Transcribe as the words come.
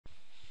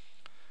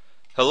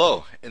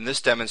Hello, in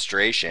this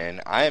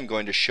demonstration I am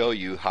going to show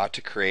you how to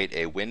create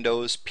a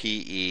Windows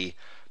PE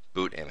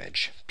boot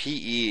image.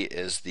 PE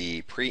is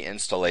the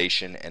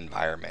pre-installation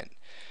environment.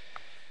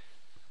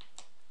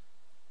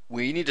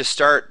 We need to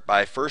start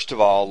by first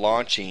of all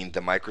launching the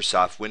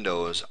Microsoft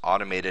Windows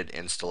Automated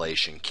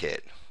Installation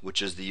Kit,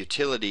 which is the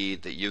utility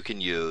that you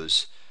can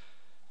use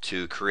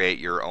to create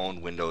your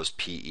own Windows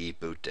PE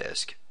boot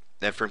disk.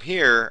 Then from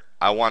here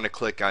I want to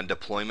click on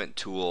Deployment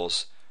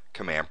Tools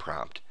Command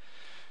Prompt.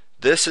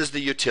 This is the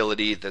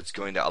utility that's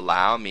going to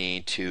allow me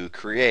to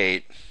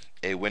create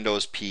a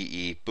Windows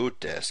PE boot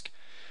disk.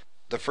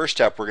 The first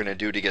step we're going to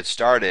do to get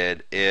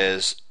started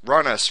is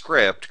run a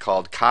script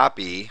called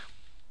copy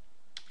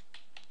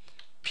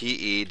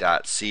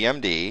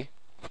pe.cmd,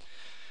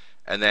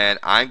 and then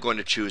I'm going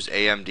to choose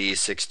AMD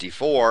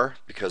 64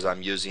 because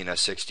I'm using a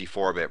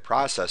 64-bit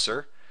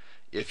processor.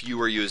 If you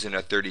were using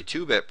a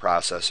 32-bit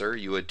processor,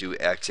 you would do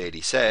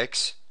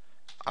x86.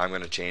 I'm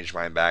going to change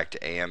mine back to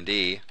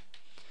AMD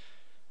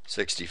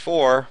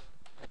 64,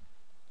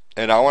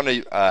 and I want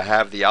to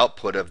have the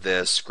output of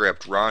this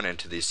script run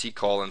into the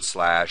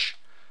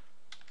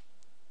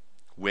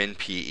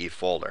c:/WinPE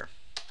folder.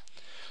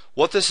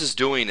 What this is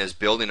doing is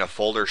building a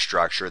folder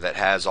structure that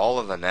has all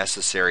of the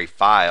necessary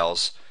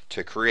files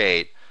to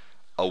create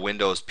a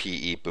Windows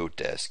PE boot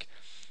disk.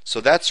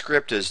 So that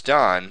script is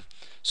done.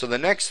 So the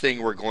next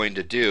thing we're going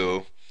to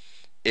do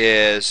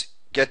is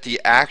get the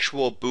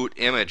actual boot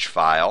image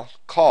file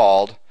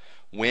called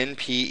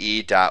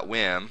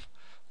winpe.wim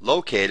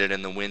located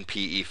in the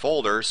WinPE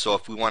folder. So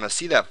if we want to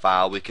see that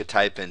file, we could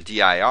type in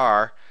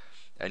dir,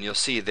 and you'll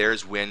see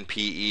there's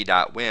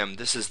winpe.wim.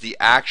 This is the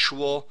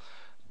actual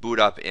boot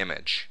up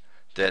image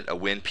that a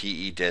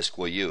WinPE disk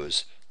will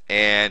use.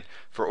 And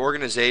for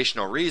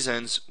organizational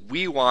reasons,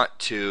 we want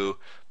to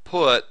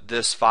put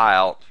this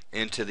file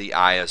into the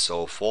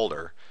ISO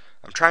folder.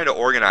 I'm trying to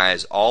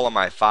organize all of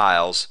my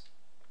files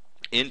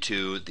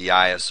into the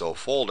ISO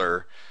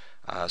folder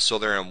so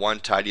they're in one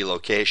tidy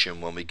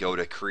location when we go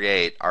to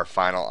create our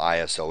final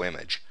ISO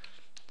image.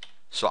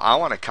 So I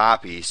want to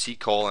copy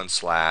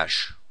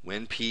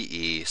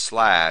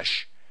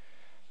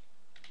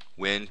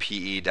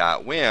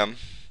c:/winpe/winpe.wim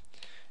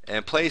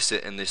and place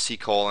it in the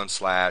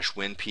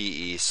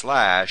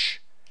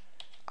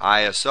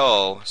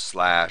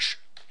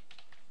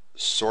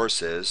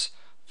c:/winpe/ISO/sources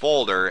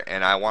folder,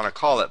 and I want to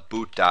call it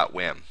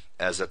boot.wim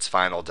as its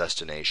final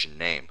destination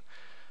name.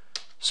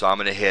 So I'm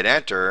going to hit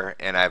enter,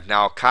 and I've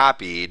now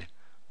copied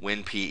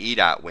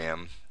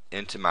winpe.wim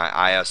into my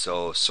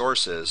ISO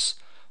sources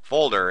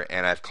folder,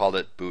 and I've called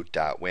it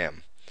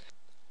boot.wim.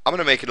 I'm going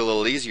to make it a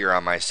little easier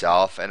on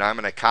myself, and I'm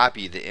going to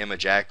copy the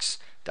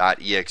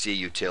ImageX.exe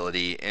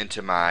utility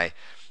into my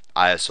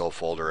ISO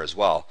folder as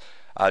well.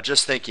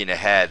 Just thinking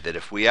ahead that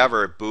if we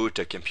ever boot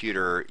a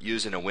computer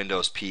using a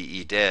Windows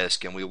PE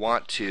disk and we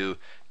want to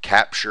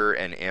capture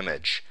an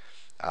image,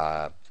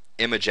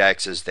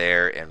 ImageX is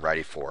there and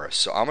ready for us.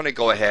 So I'm going to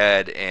go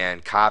ahead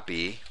and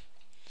copy,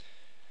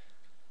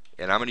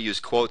 and I'm going to use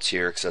quotes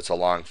here because it's a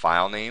long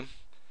file name,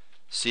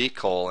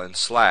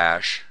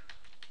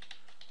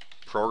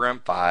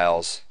 c:/program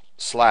files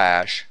 /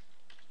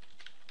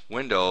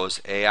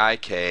 Windows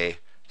AIK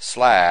 /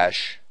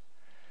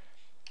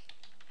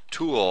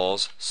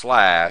 tools /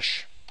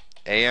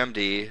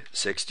 AMD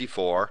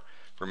 64.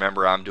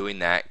 Remember, I'm doing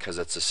that because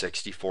it's a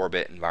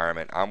 64-bit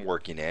environment I'm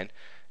working in.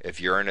 If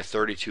you're in a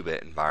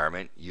 32-bit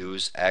environment,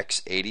 use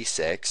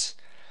x86,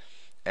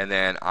 and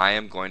then I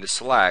am going to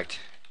select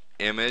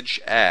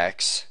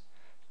ImageX.exe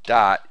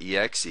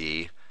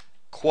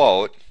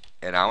quote,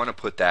 and I want to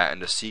put that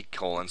into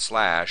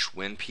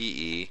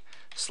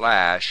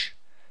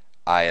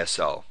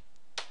c:/winpe/ISO,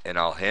 and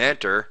I'll hit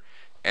enter,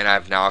 and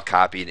I've now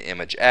copied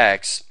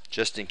ImageX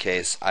just in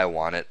case I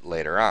want it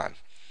later on.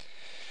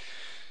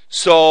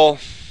 So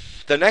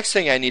the next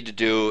thing I need to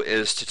do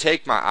is to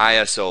take my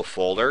ISO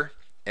folder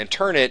and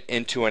turn it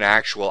into an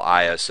actual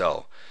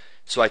ISO.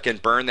 So I can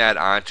burn that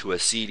onto a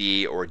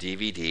CD or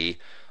DVD,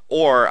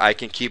 or I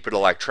can keep it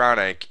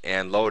electronic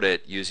and load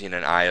it using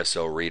an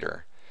ISO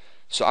reader.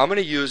 So I'm going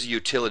to use a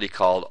utility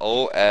called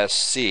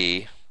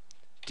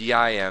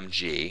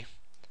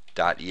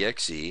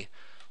oscdimg.exe,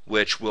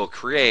 which will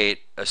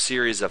create a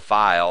series of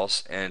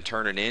files and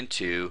turn it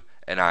into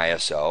an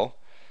ISO.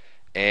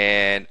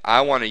 And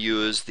I want to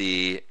use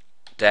the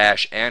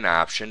 -n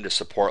option to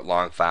support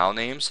long file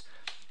names.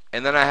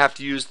 And then I have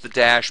to use the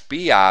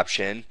 -b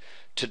option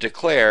to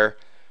declare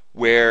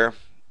where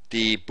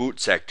the boot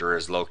sector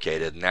is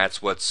located, and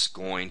that's what's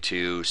going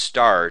to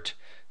start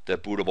the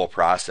bootable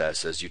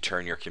process as you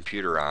turn your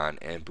computer on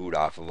and boot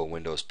off of a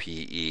Windows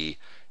PE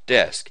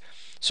disk.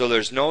 So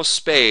there's no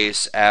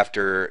space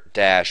after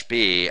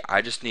 -b.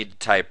 I just need to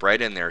type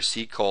right in there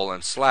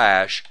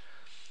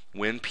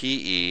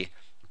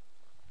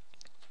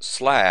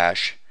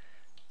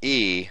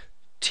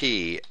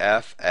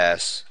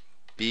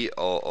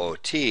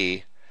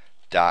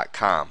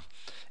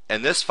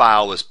and this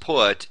file was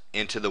put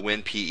into the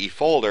WinPE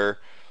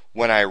folder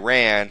when I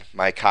ran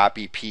my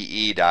copy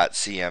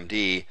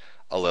pe.cmd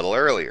a little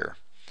earlier.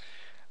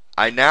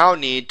 I now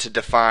need to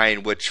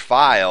define which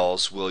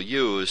files we'll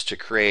use to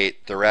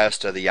create the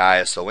rest of the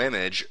ISO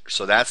image.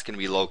 So that's going to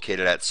be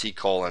located at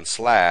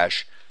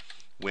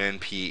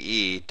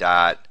c:/WinPE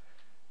dot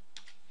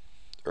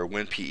or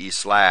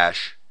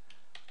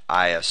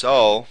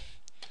WinPE/ISO.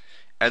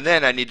 And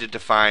then I need to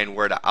define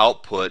where to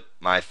output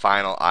my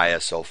final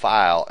ISO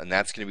file, and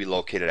that's going to be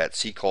located at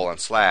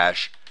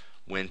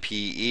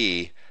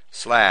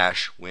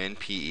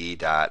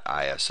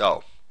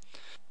c:/WinPE/WinPE.ISO.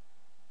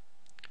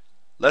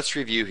 Let's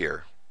review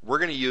here. We're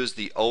going to use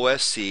the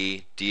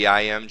osc.dimg.exe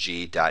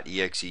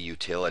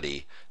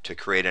utility to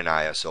create an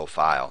ISO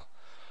file.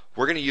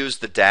 We're going to use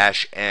the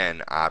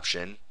 -n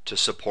option to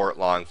support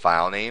long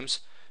file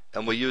names,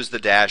 and we'll use the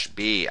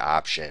 -b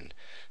option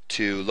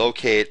to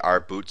locate our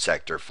boot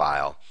sector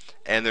file.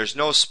 And there's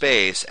no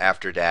space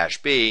after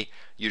 -b,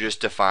 you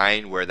just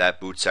define where that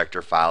boot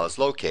sector file is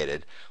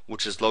located,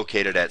 which is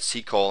located at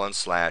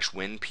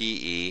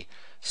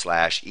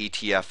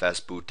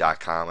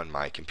c:/winpe/etfsboot.com on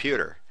my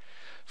computer.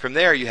 From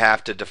there you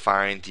have to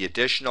define the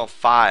additional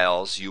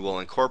files you will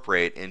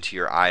incorporate into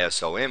your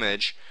ISO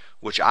image,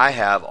 which I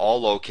have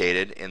all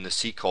located in the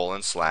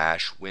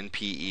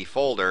c:/winpe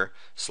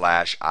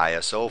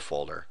folder/ISO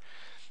folder.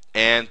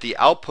 And the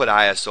output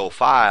ISO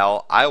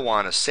file I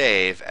want to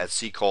save at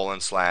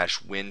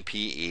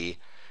c:/winpe,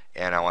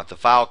 and I want the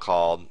file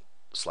called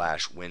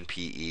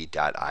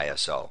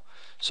 /winpe.iso.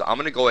 So I'm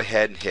going to go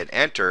ahead and hit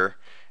enter,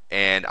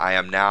 and I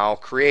am now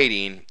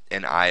creating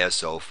an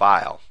ISO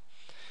file.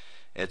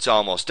 It's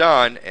almost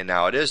done, and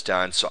now it is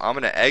done, so I'm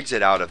going to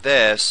exit out of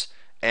this,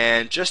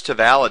 and just to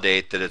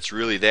validate that it's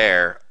really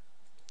there,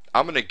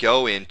 I'm going to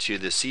go into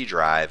the C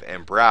drive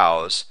and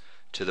browse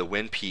to the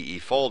WinPE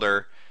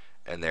folder,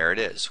 and there it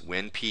is,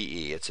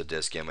 WinPE. It's a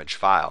disk image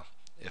file.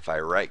 If I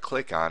right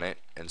click on it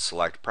and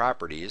select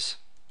properties,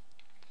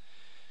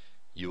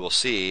 you will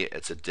see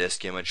it's a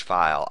disk image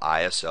file,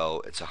 ISO.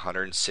 It's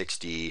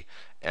 160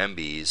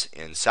 MBs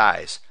in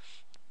size.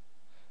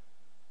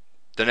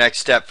 The next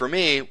step for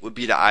me would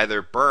be to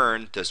either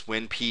burn this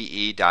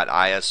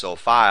winpe.iso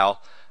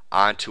file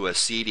onto a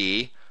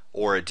CD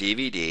or a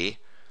DVD,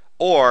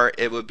 or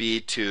it would be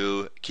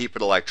to keep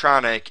it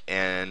electronic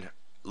and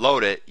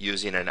load it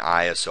using an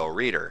ISO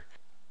reader.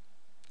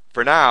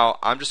 For now,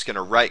 I'm just going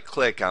to right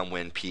click on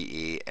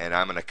WinPE, and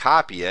I'm going to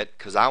copy it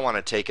because I want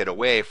to take it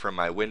away from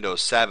my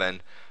Windows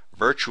 7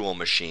 virtual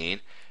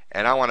machine,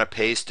 and I want to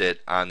paste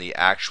it on the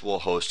actual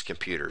host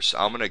computer. So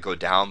I'm going to go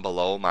down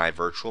below my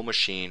virtual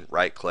machine,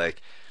 right click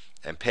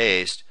and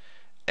paste,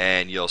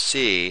 and you'll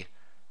see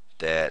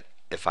that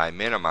if I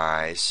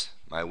minimize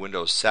my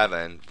Windows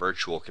 7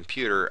 virtual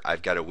computer,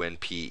 I've got a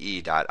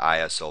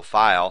winpe.iso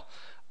file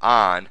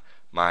on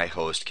my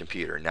host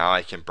computer. Now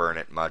I can burn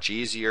it much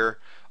easier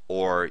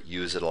or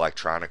use it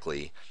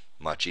electronically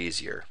much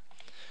easier.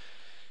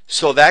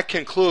 So that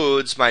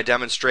concludes my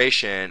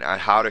demonstration on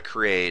how to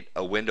create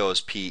a Windows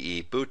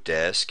PE boot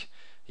disk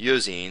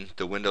using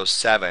the Windows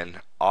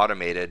 7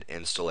 Automated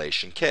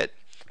Installation Kit.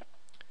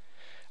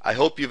 I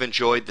hope you've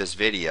enjoyed this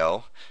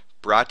video,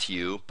 brought to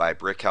you by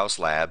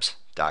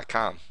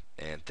brickhouselabs.com,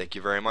 and thank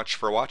you very much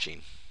for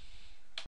watching.